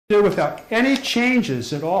do without any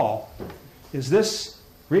changes at all is this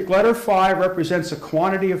Greek letter phi represents a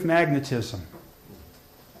quantity of magnetism.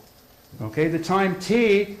 Okay, the time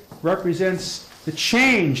t represents the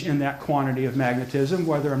change in that quantity of magnetism,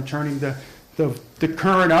 whether I'm turning the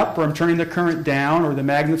current up or I'm turning the current down or the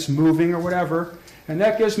magnet's moving or whatever. And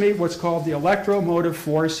that gives me what's called the electromotive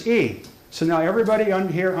force E. So now everybody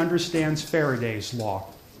here understands Faraday's law.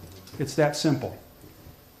 It's that simple.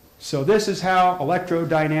 So this is how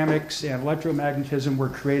electrodynamics and electromagnetism were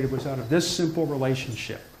created, was out of this simple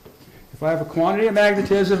relationship. If I have a quantity of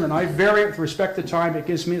magnetism and I vary it with respect to time, it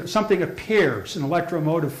gives me something appears, an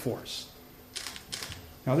electromotive force.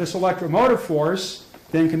 Now this electromotive force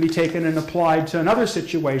then can be taken and applied to another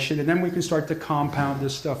situation, and then we can start to compound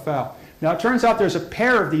this stuff out. Now it turns out there's a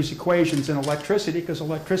pair of these equations in electricity because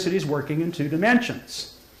electricity is working in 2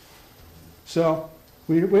 dimensions. So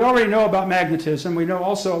we already know about magnetism. We know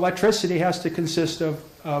also electricity has to consist of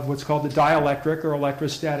what's called the dielectric or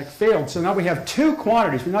electrostatic field. So now we have 2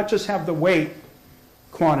 quantities. We not just have the weight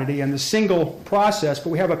quantity and the single process, but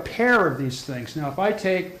we have a pair of these things. Now if I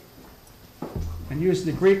take and use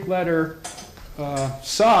the Greek letter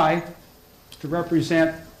psi to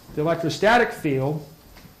represent the electrostatic field,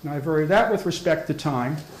 and I vary that with respect to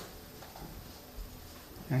time,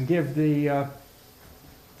 and give the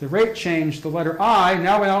rate change the letter I,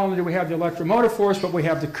 now not only do we have the electromotive force, but we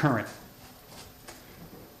have the current.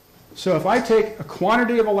 So if I take a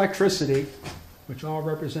quantity of electricity, which I'll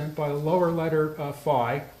represent by the lower letter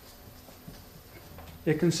phi,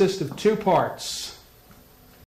 it consists of 2 parts.